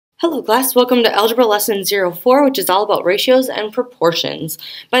Hello class, welcome to Algebra Lesson 04, which is all about ratios and proportions.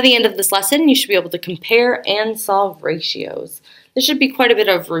 By the end of this lesson, you should be able to compare and solve ratios. This should be quite a bit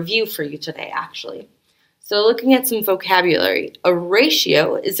of review for you today, actually. So looking at some vocabulary, a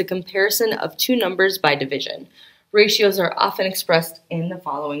ratio is a comparison of two numbers by division. Ratios are often expressed in the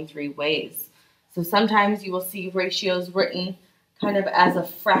following three ways. So sometimes you will see ratios written kind of as a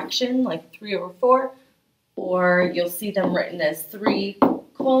fraction, like 3/4, or you'll see them written as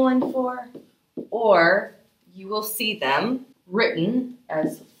 3:4, or you will see them written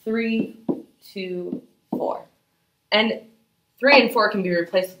as 3:4. And 3 and 4 can be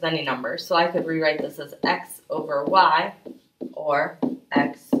replaced with any number, so I could rewrite this as x over y, or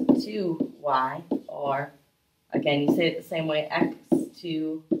x to y, or, again, you say it the same way, x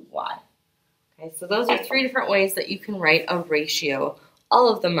to y. Okay, so those are three different ways that you can write a ratio. All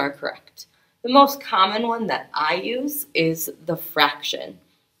of them are correct. The most common one that I use is the fraction.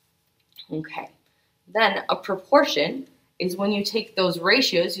 Okay, then a proportion is when you take those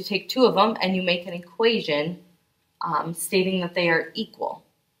ratios, you take two of them and you make an equation stating that they are equal.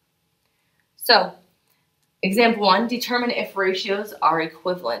 So, example 1, determine if ratios are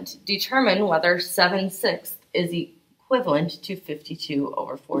equivalent. Determine whether 7/6 is equivalent to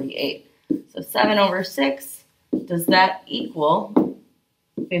 52/48. So 7/6, does that equal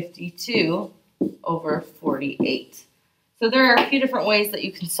 52/48? So there are a few different ways that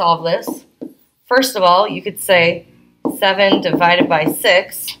you can solve this. First of all, you could say 7 divided by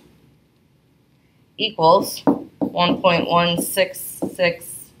 6 equals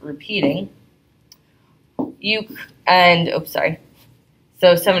 1.166 repeating.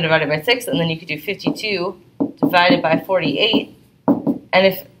 So 7 divided by 6, and then you could do 52 divided by 48. And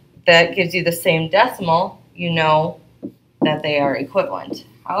if that gives you the same decimal, you know that they are equivalent.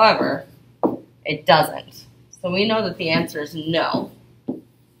 However, it doesn't. So we know that the answer is no.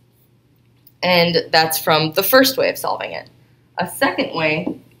 And that's from the first way of solving it. A second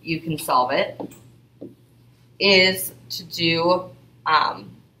way you can solve it is to do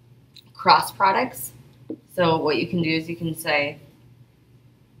cross products. So what you can do is you can say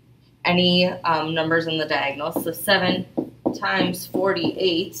any numbers in the diagonal. So 7 times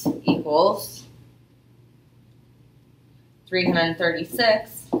 48 equals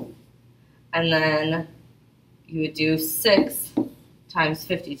 336. And then you would do 6 times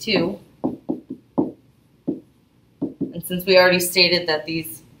 52. And since we already stated that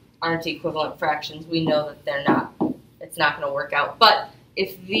these aren't equivalent fractions, we know that they're not. It's not going to work out. But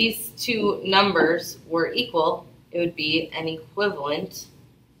if these two numbers were equal, it would be an equivalent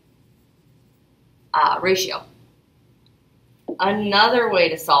ratio. Another way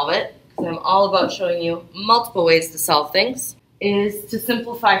to solve it, because I'm all about showing you multiple ways to solve things, is to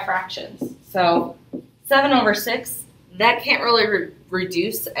simplify fractions. So 7/6, that can't really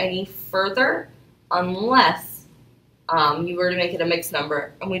reduce any further unless you were to make it a mixed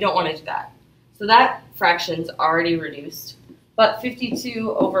number, and we don't want to do that. So that fraction's already reduced. But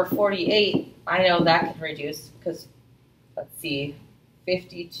 52/48, I know that can reduce because, let's see,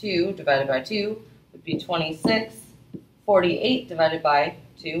 52 divided by 2 would be 26. 48 divided by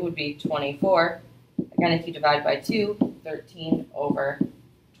 2 would be 24. Again, if you divide by 2,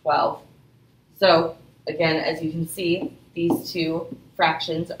 13/12. So, again, as you can see, these two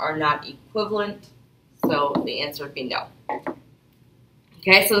fractions are not equivalent, so the answer would be no.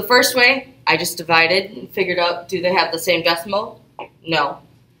 Okay, so the first way, I just divided and figured out, do they have the same decimal? No.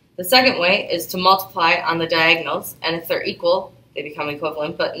 The second way is to multiply on the diagonals, and if they're equal, they become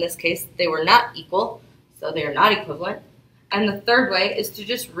equivalent, but in this case, they were not equal, so they are not equivalent. And the third way is to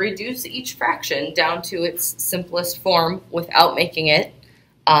just reduce each fraction down to its simplest form without making it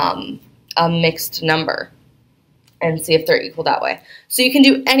a mixed number and see if they're equal that way. So you can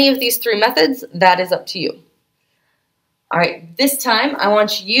do any of these three methods. That is up to you. All right, this time I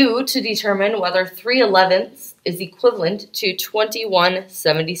want you to determine whether 3/11 is equivalent to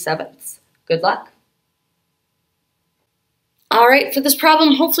 21/77. Good luck. All right, for this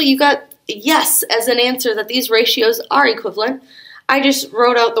problem, hopefully you got yes as an answer that these ratios are equivalent. I just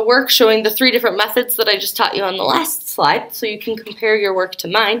wrote out the work showing the three different methods that I just taught you on the last slide, so you can compare your work to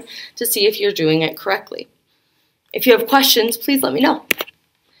mine to see if you're doing it correctly. If you have questions, please let me know.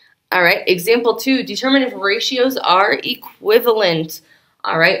 All right, example 2, determine if ratios are equivalent.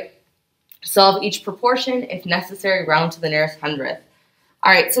 All right, solve each proportion. If necessary, round to the nearest hundredth.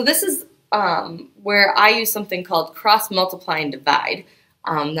 All right, so this is where I use something called cross multiply and divide.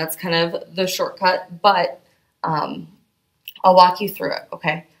 That's kind of the shortcut, but I'll walk you through it,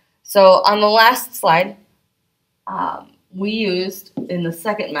 okay? So on the last slide, we used, in the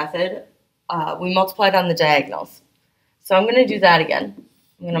second method, we multiplied on the diagonals. So I'm going to do that again.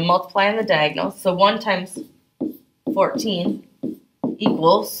 I'm going to multiply on the diagonal. So 1 times 14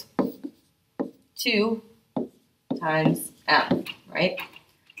 equals 2 times m, right?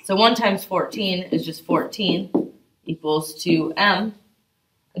 So 1 times 14 is just 14 equals 2m.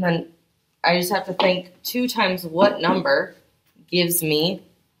 And then I just have to think 2 times what number gives me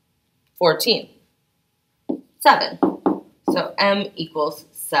 14? 7. So m equals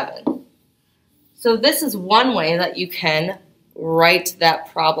 7. So this is one way that you can write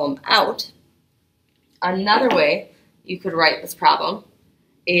that problem out. Another way you could write this problem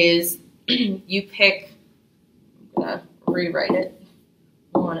is you pick, I'm going to rewrite it,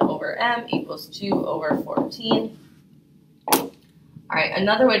 1 over m equals 2 over 14. All right,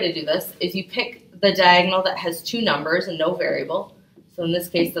 another way to do this is you pick the diagonal that has 2 numbers and no variable. So in this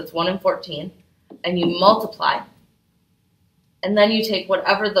case, that's 1 and 14, and you multiply. And then you take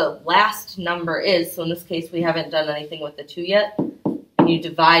whatever the last number is. So in this case, we haven't done anything with the 2 yet, and you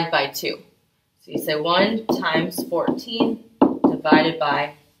divide by 2. So you say 1 times 14 divided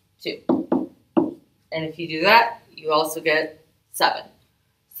by 2. And if you do that, you also get 7.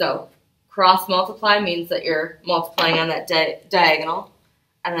 So cross multiply means that you're multiplying on that diagonal.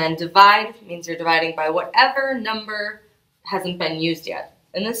 And then divide means you're dividing by whatever number hasn't been used yet.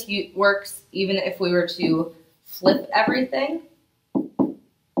 And this works even if we were to flip everything.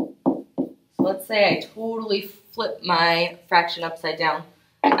 So let's say I totally flip my fraction upside down.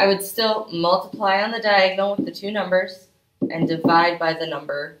 I would still multiply on the diagonal with the 2 numbers and divide by the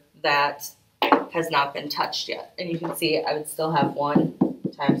number that has not been touched yet. And you can see I would still have 1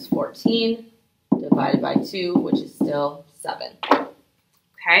 times 14 divided by 2, which is still 7.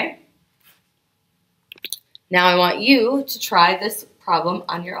 Okay? Now I want you to try this problem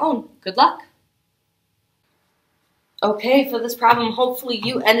on your own. Good luck. Okay, for this problem, hopefully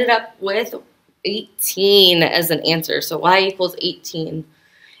you ended up with 18 as an answer. So y equals 18.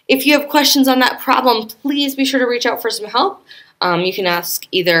 If you have questions on that problem, please be sure to reach out for some help. You can ask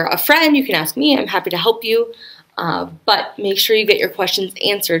either a friend, you can ask me, I'm happy to help you. But make sure you get your questions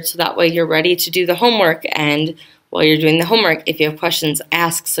answered so that way you're ready to do the homework. And while you're doing the homework, if you have questions,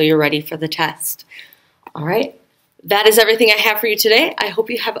 ask so you're ready for the test. All right, that is everything I have for you today. I hope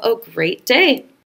you have a great day.